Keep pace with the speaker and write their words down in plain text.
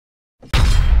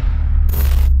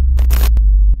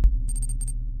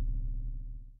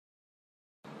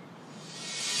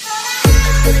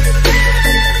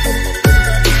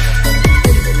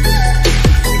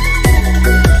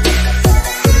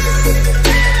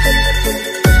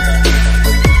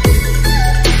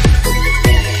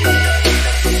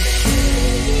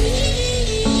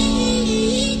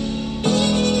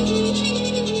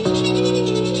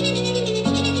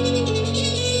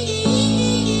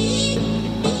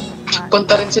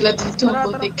Punta rin sila dito,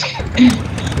 butik.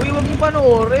 Uy, huwag mong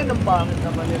panoorin. Ang pangit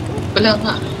naman ito. Wala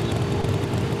nga.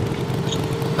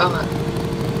 Oo nga.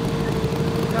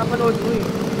 Napanood ko eh.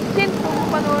 Sin, kung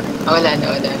mo panoorin. Wala na.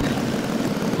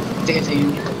 Sige.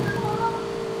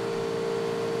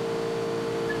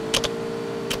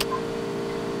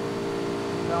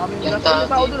 Yung tao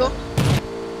dito.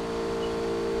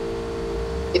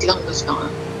 Wait lang, gusto ka.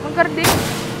 Ang garden.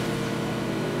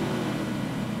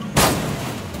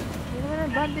 Hindi naman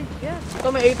ang bandage yan. Ito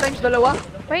may 8 times dalawa.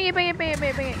 Pahingi.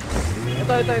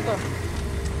 Ito.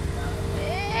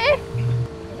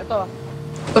 Ito.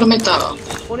 Pero may tao.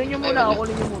 Kunin nyo muna.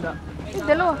 Eh,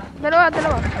 dalawa.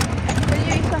 Pwede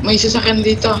yung isa. May sasakyan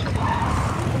dito.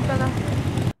 Punta na.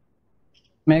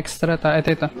 May extra ta.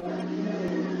 Ito.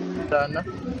 Wala na.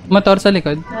 Motor sa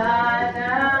likod.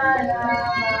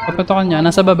 Paputokan niya.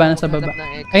 Nasa baba.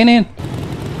 Ayun na yun.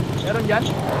 Meron dyan?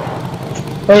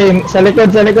 Hey, sa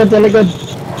likod.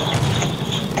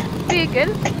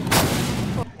 Vehicle?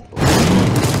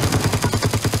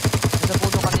 Nasa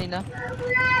puno kanina.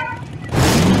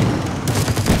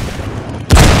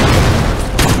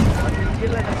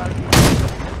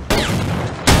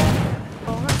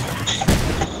 Oo nga.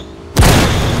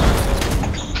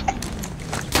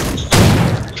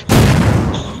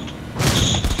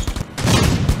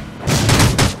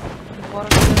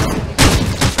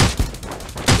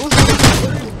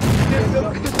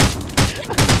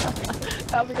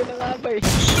 Sabi ko na nga ba eh.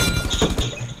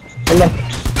 Wala.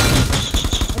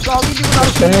 Ang dami, di ko na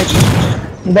RPG.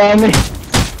 Ang dami.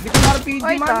 Di ko na RPG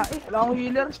Ay, man. Wala akong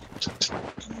healer.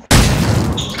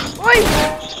 Uy!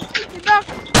 Si Doc!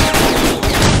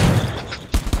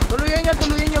 Tuluyan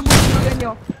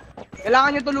nyo.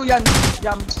 Kailangan nyo tuluyan.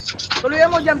 Jam.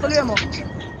 Tuluyan mo.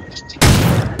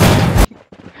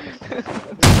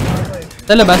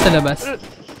 Sa labas.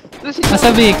 Nasa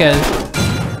vehicle.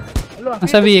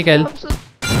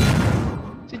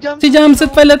 Si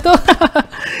JamSuit pala to.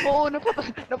 Oo,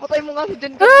 napatay mo nga si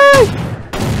Jen. Ay!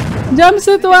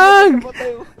 JamSuit, wag!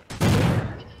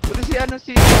 Pero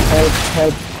si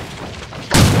Help.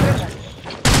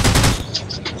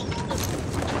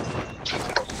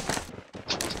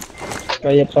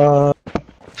 Kaya pa.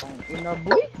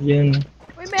 Inaboy? Yan.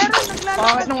 Uy, meron. Naglalakad.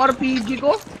 Pangit ng RPG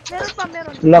ko?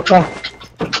 Meron. Wala ka.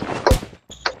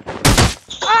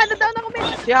 Ah, nadaon ako,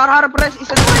 men. Si HAHAHA press,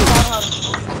 isa na si HAHAHA.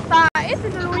 Tae,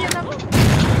 tinuluyan ako.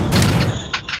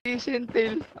 Si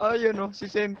Sentel. Oh, yun o, si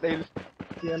Sentel.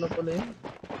 Si ano pala yun?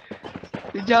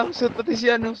 Si JamSuit, pati si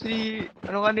ano, si...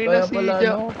 Ano kanina, si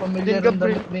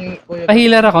JanGabriel.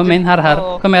 Pahilar ako, men. Har.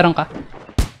 Kung meron ka.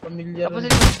 Tapos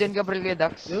si JanGabriel kay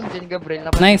Dax. Yun,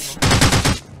 JanGabriel. Nice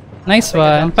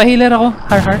one. Pahilar ako.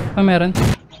 Har. Kung meron.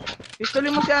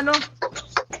 Pistolin mo si ano?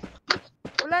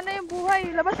 Wala na yung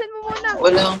buhay. Labasin mo muna.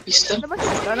 Wala akong pistol. Labasin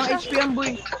mo. Wala ng HP ang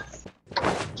boy.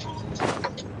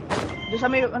 Doon sa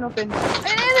may ano, pen.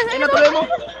 Ay, Natuloy mo.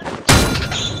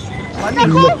 Mali.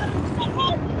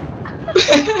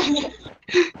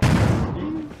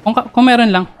 Kung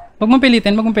meron lang. Huwag mong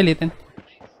pilitin.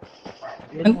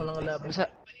 Yan mo lang alaban.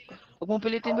 Huwag mong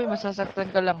pilitin boy, masasaktan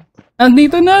ka lang.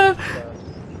 Andito na!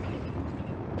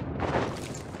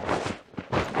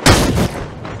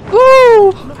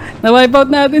 Woo! Na-wipe out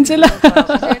natin sila.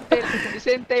 Si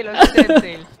Sentel.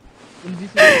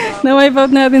 Na-wipe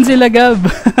out natin sila, Gab.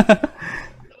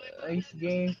 Nice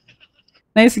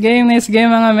game. Nice game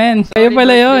mga men. Kayo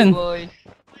pala yun.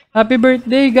 Happy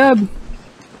birthday, Gab.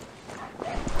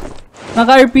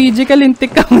 Naka-RPG ka,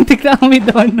 lintik ka, muntik na kami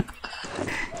doon.